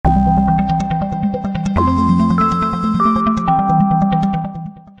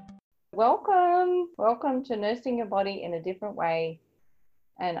Welcome to Nursing Your Body in a Different Way.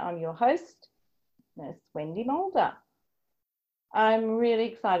 And I'm your host, Nurse Wendy Mulder. I'm really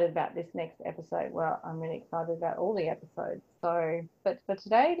excited about this next episode. Well, I'm really excited about all the episodes. But for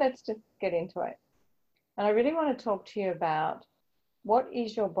today, let's just get into it. And I really want to talk to you about what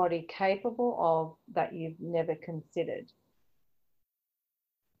is your body capable of that you've never considered.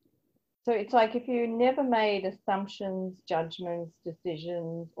 So it's like if you never made assumptions, judgments,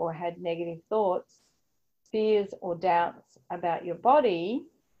 decisions, or had negative thoughts, fears, or doubts about your body,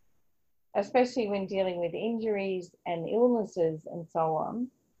 especially when dealing with injuries and illnesses and so on,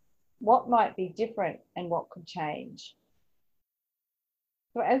 what might be different and what could change?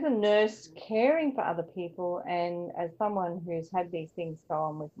 So as a nurse caring for other people and as someone who's had these things go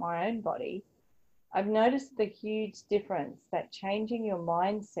on with my own body, I've noticed the huge difference that changing your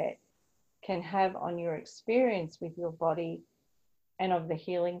mindset can have on your experience with your body and of the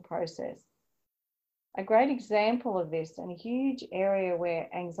healing process. A great example of this and a huge area where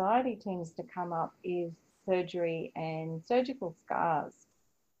anxiety tends to come up is surgery and surgical scars.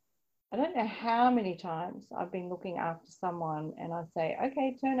 I don't know how many times I've been looking after someone and I say,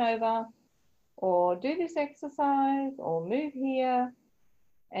 okay, turn over or do this exercise or move here.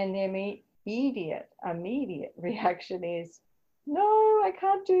 And their immediate reaction is, no, I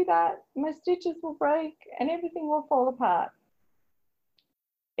can't do that. My stitches will break and everything will fall apart.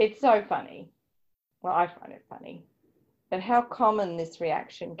 It's so funny. Well, I find it funny, but how common this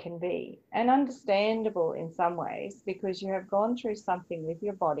reaction can be, and understandable in some ways because you have gone through something with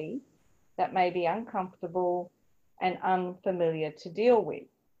your body that may be uncomfortable and unfamiliar to deal with.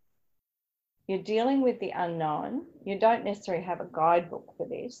 You're dealing with the unknown. You don't necessarily have a guidebook for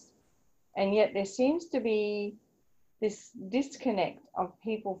this, and yet there seems to be this disconnect of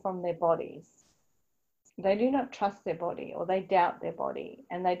people from their bodies. They do not trust their body or they doubt their body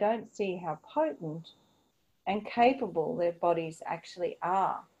and they don't see how potent and capable their bodies actually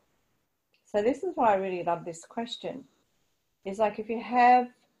are. So this is why I really love this question. It's like if you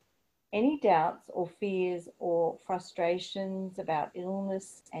have any doubts or fears or frustrations about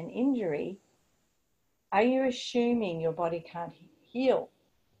illness and injury, are you assuming your body can't heal?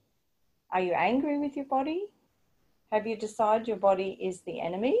 Are you angry with your body? Have you decided your body is the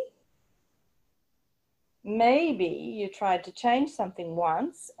enemy? Maybe you tried to change something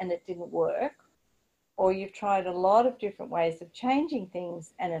once and it didn't work, or you've tried a lot of different ways of changing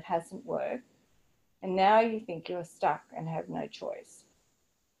things and it hasn't worked, and now you think you're stuck and have no choice.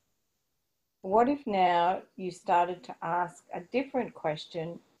 What if now you started to ask a different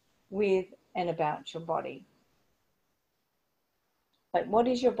question with and about your body? Like, what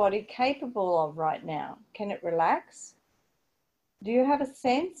is your body capable of right now? Can it relax? Do you have a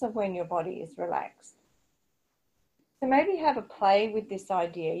sense of when your body is relaxed? So maybe have a play with this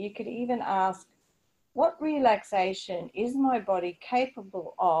idea. You could even ask, what relaxation is my body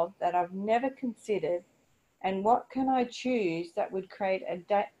capable of that I've never considered, and what can I choose that would create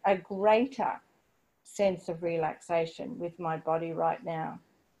a greater sense of relaxation with my body right now?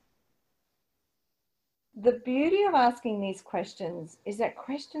 The beauty of asking these questions is that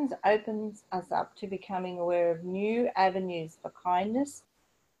questions opens us up to becoming aware of new avenues for kindness,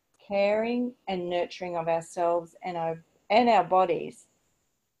 caring and nurturing of ourselves and our bodies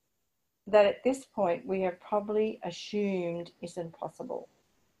that at this point we have probably assumed isn't possible.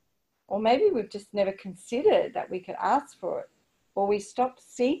 Or maybe we've just never considered that we could ask for it, or we stopped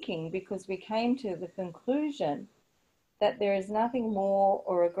seeking because we came to the conclusion that there is nothing more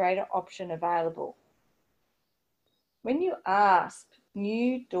or a greater option available. When you ask,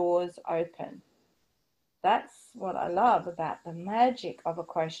 new doors open. That's what I love about the magic of a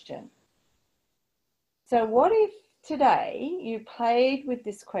question. So what if today you played with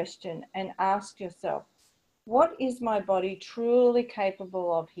this question and asked yourself, what is my body truly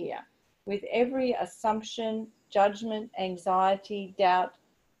capable of here? With every assumption, judgment, anxiety, doubt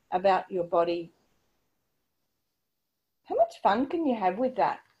about your body. How much fun can you have with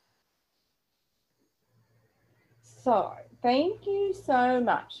that? So, thank you so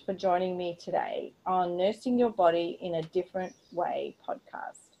much for joining me today on Nursing Your Body in a Different Way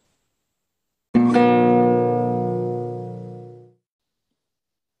podcast.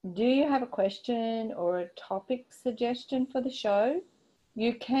 Do you have a question or a topic suggestion for the show?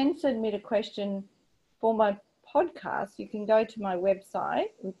 You can submit a question for my podcast. You can go to my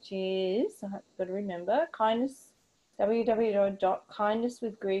website, which is, I've got to remember,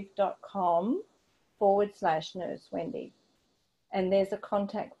 www.kindnesswithgrief.com/Nurse Wendy. And there's a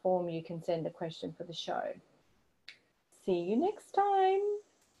contact form you can send a question for the show. See you next time.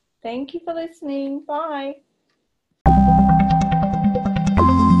 Thank you for listening. Bye.